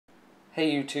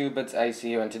Hey YouTube, it's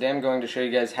ICU, and today I'm going to show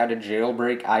you guys how to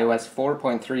jailbreak iOS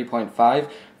 4.3.5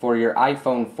 for your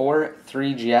iPhone 4,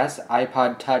 3GS,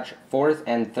 iPod Touch 4th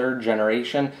and 3rd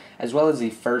generation, as well as the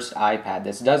first iPad.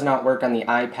 This does not work on the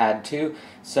iPad 2,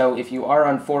 so if you are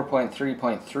on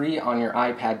 4.3.3 on your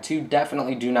iPad 2,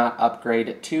 definitely do not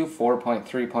upgrade to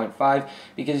 4.3.5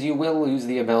 because you will lose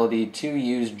the ability to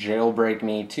use Jailbreak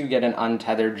Me to get an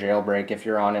untethered jailbreak if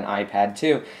you're on an iPad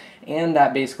 2. And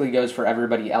that basically goes for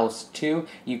everybody else too.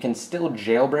 You can still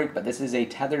jailbreak, but this is a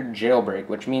tethered jailbreak,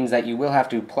 which means that you will have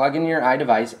to plug in your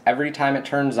iDevice every time it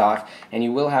turns off, and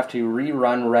you will have to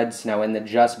rerun Redsn0w in the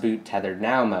Just Boot Tethered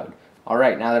Now mode.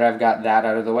 Alright, now that I've got that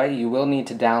out of the way, you will need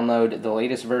to download the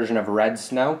latest version of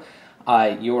Redsn0w,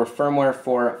 your firmware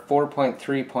for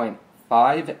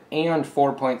 4.3.5 and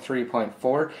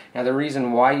 4.3.4. Now the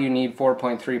reason why you need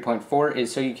 4.3.4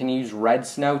 is so you can use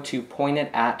Redsn0w to point it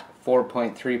at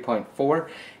 4.3.4,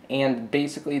 and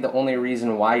basically the only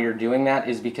reason why you're doing that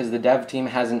is because the dev team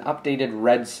hasn't updated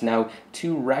Redsn0w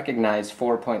to recognize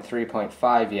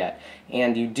 4.3.5 yet,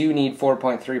 and you do need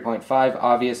 4.3.5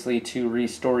 obviously to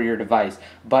restore your device,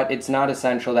 but it's not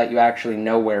essential that you actually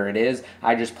know where it is.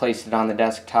 I just placed it on the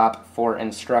desktop for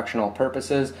instructional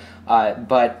purposes,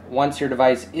 but once your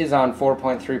device is on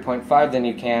 4.3.5 then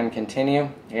you can continue,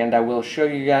 and I will show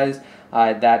you guys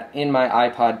that in my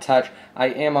iPod Touch I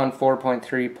am on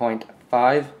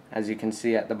 4.3.5. As you can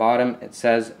see at the bottom it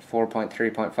says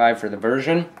 4.3.5 for the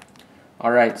version.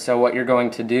 Alright, so what you're going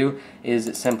to do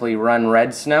is simply run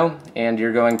Redsn0w, and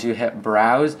you're going to hit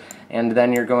browse, and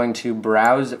then you're going to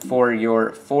browse for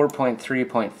your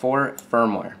 4.3.4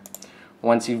 firmware.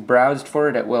 Once you've browsed for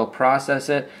it, it will process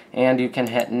it, and you can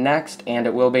hit next, and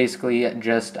it will basically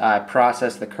just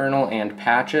process the kernel and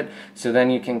patch it, so then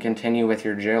you can continue with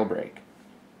your jailbreak.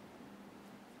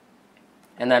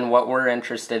 And then what we're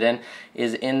interested in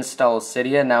is install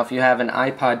Cydia. Now if you have an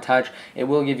iPod Touch, it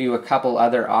will give you a couple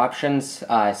other options,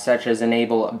 such as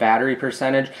enable battery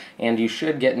percentage, and you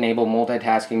should get enable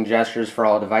multitasking gestures for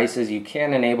all devices. You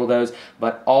can enable those,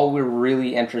 but all we're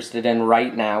really interested in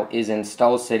right now is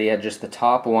install Cydia, just the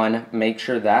top one. Make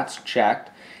sure that's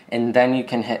checked, and then you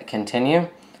can hit continue.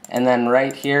 And then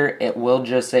right here it will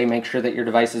just say make sure that your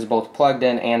device is both plugged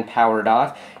in and powered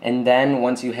off, and then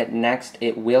once you hit next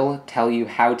it will tell you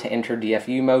how to enter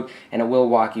DFU mode, and it will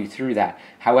walk you through that.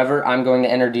 However, I'm going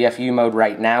to enter DFU mode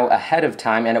right now ahead of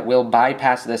time, and it will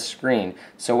bypass this screen.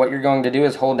 So what you're going to do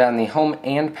is hold down the home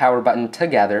and power button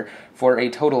together for a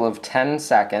total of 10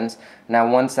 seconds.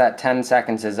 Now once that 10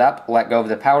 seconds is up, let go of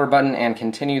the power button and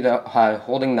continue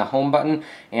holding the home button,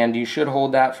 and you should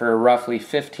hold that for roughly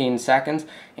 15 seconds,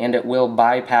 and it will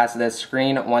bypass this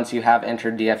screen once you have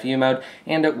entered DFU mode,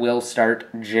 and it will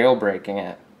start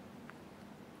jailbreaking it.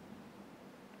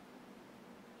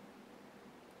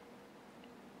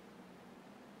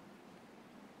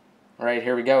 Alright,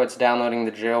 here we go. It's downloading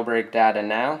the jailbreak data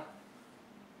now.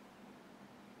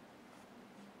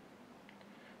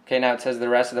 Okay, now it says the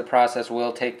rest of the process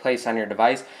will take place on your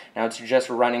device. Now it's just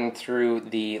running through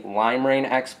the LimeRain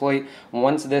exploit.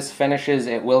 Once this finishes,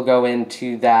 it will go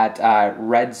into that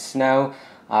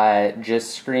Redsn0w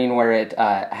just screen where it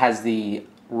has the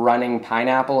running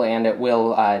pineapple, and it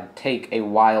will take a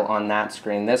while on that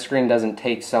screen. This screen doesn't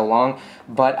take so long,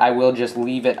 but I will just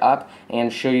leave it up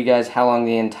and show you guys how long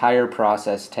the entire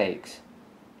process takes.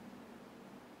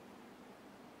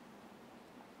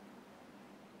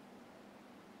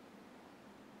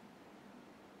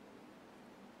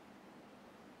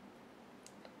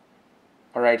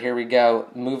 Alright, here we go.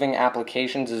 Moving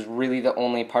applications is really the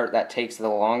only part that takes the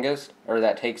longest, or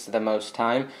that takes the most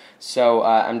time. So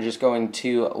I'm just going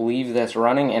to leave this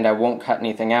running, and I won't cut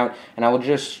anything out, and I will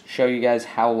just show you guys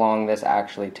how long this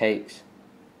actually takes.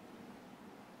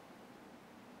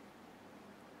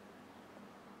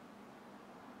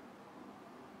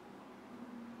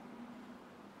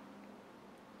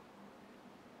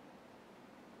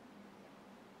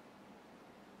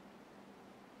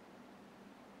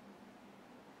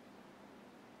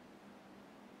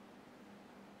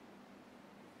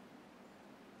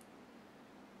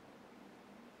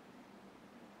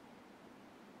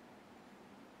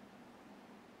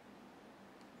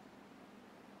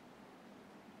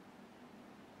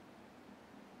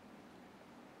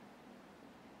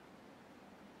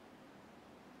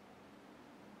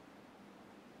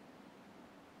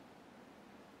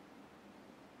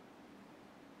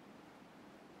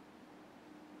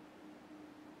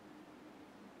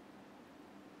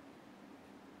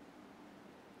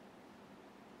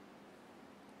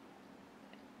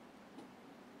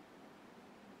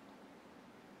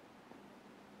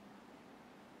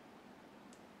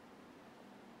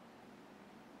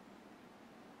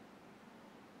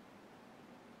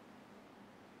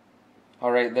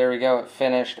 Alright, there we go. It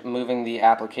finished moving the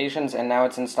applications, and now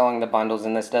it's installing the bundles,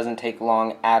 and this doesn't take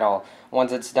long at all.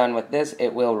 Once it's done with this,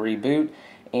 it will reboot,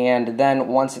 and then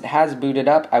once it has booted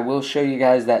up, I will show you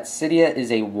guys that Cydia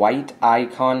is a white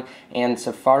icon, and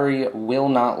Safari will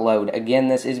not load. Again,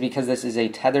 this is because this is a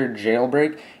tethered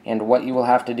jailbreak, and what you will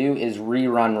have to do is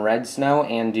rerun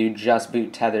Redsn0w and do just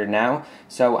boot tethered now.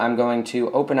 So I'm going to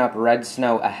open up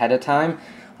Redsn0w ahead of time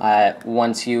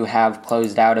once you have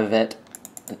closed out of it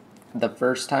the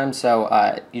first time.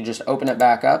 So you just open it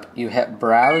back up, you hit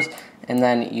browse, and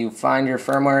then you find your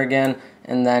firmware again,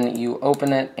 and then you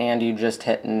open it and you just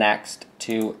hit next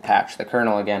to patch the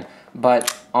kernel again.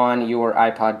 But on your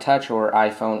iPod Touch or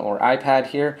iPhone or iPad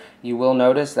here, you will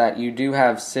notice that you do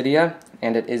have Cydia,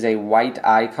 and it is a white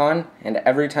icon, and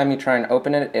every time you try and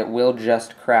open it, it will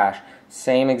just crash.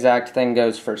 Same exact thing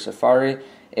goes for Safari,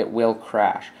 it will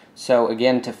crash. So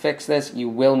again, to fix this, you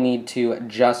will need to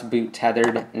just boot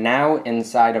tethered now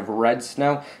inside of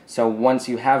Redsn0w. So once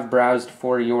you have browsed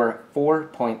for your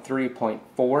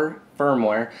 4.3.4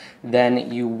 firmware,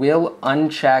 then you will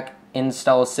uncheck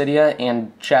install Cydia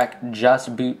and check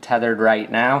just boot tethered right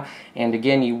now. And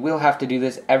again, you will have to do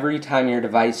this every time your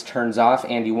device turns off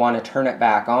and you want to turn it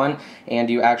back on, and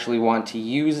you actually want to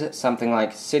use something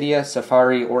like Cydia,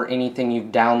 Safari, or anything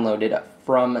you've downloaded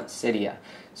from Cydia.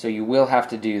 So you will have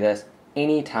to do this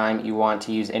anytime you want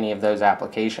to use any of those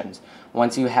applications.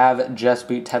 Once you have just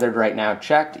boot tethered right now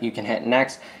checked, you can hit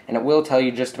next, and it will tell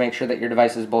you just to make sure that your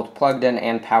device is both plugged in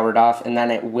and powered off, and then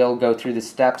it will go through the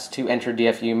steps to Enter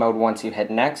Dfu Mode once you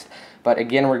hit next. But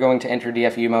again, we're going to Enter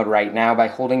Dfu Mode right now by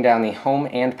holding down the home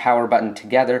and power button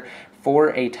together for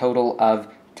a total of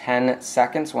 10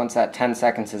 seconds. Once that 10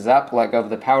 seconds is up, let go of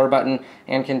the power button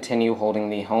and continue holding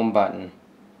the home button.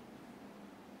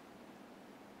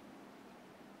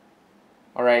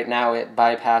 Alright, now it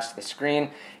bypassed the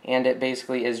screen, and it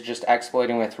basically is just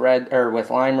exploiting with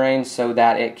Lime Rain so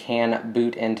that it can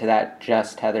boot into that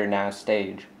just tether now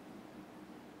stage.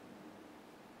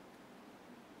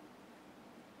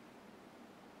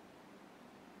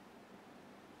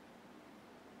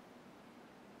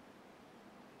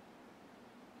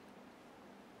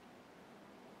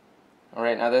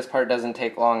 Alright, now this part doesn't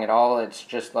take long at all, it's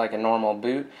just like a normal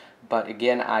boot, but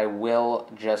again, I will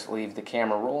just leave the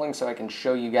camera rolling so I can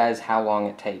show you guys how long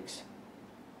it takes.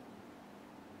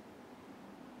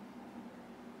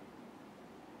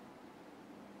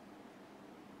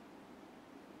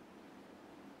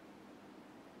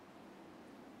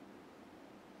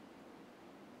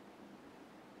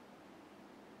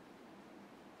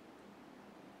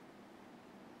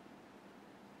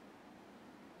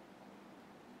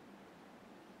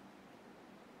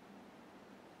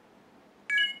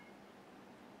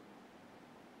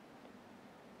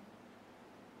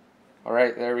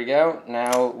 Alright, there we go.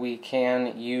 Now we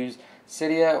can use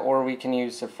Cydia or we can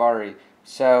use Safari.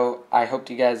 So I hope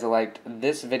you guys liked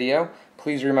this video.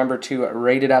 Please remember to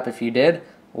rate it up if you did.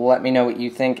 Let me know what you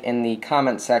think in the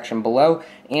comment section below,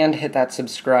 and hit that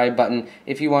subscribe button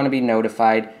if you want to be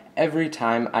notified every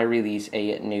time I release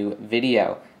a new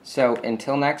video. So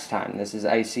until next time, this is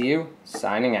ICU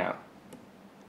signing out.